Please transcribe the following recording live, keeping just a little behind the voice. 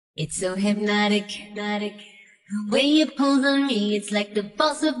It's so hypnotic. The way you pull on me, it's like the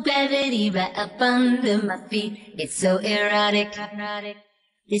force of gravity right up under my feet. It's so erotic.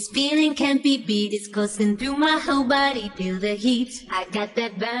 This feeling can't be beat. It's coursing through my whole body. Feel the heat. I got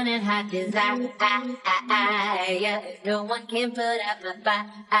that burning hot desire. No one can put out my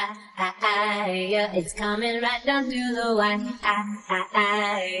fire. It's coming right down through the wire.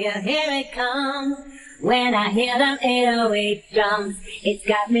 Here it comes. When I hear them 808 drums, it's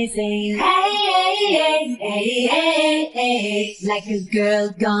got me singing, hey, hey, hey, hey, hey, like a girl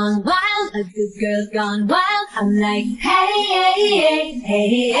gone wild, a good girl gone wild. I'm like, hey, hey, hey,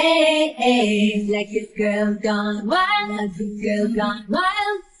 hey, hey, hey, like a girl gone wild, a good girl gone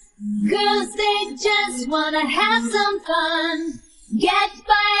wild. Girls, they just wanna have some fun, get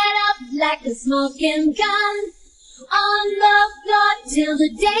fired up like a smoking gun, on the floor till the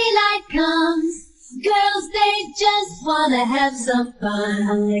daylight comes. Girls, they just wanna have some fun.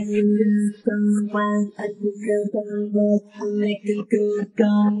 I make a girl gone wild, a good girl gone wild. I make a girl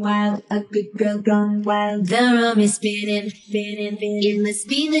gone wild, a good girl gone wild. The room is spinning. It must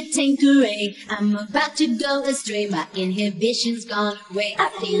be the Tanqueray. I'm about to go astray. My inhibition's gone away. I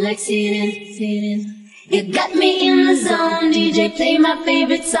feel like sinning. You got me in the zone, DJ, play my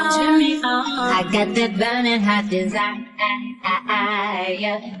favorite song. Turn me on. I got that burning hot desire.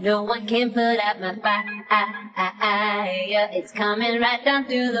 No one can put out my fire. It's coming right down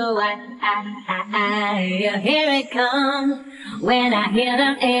through the wire. Here it comes. When I hear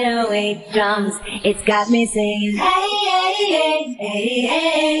them 808 drums, it's got me singing, hey, hey, hey, hey,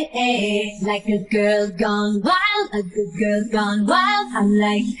 hey, hey, like a girl gone wild, a good girl gone wild. I'm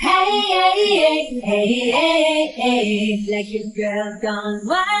like, hey, hey, hey, hey, hey, hey, like a girl gone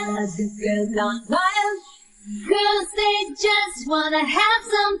wild, a good girl gone wild. Girls, they just wanna have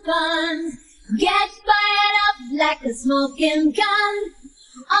some fun, get fired up like a smoking gun,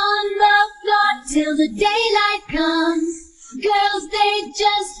 on the floor till the daylight comes. Girls, they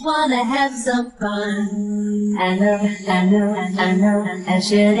just wanna have some fun. I know, I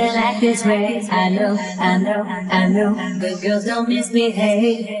shouldn't act this way. I know, but girls don't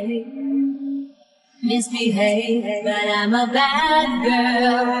misbehave, but I'm a bad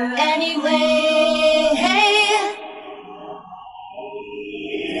girl anyway.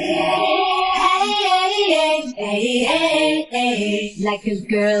 Hey, like a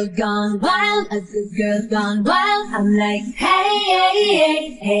girl gone wild, a good girl gone wild. I'm like,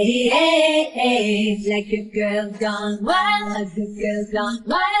 hey, like a girl gone wild, a good girl gone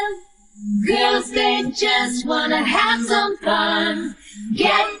wild. Girls, they just wanna have some fun,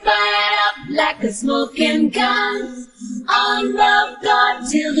 get fired up like a smoking gun, on the floor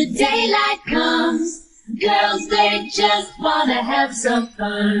till the daylight comes. Girls, they just wanna have some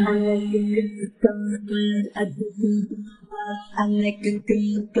fun. I like a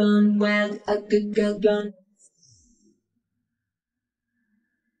girl gone wild, a good girl gone wild.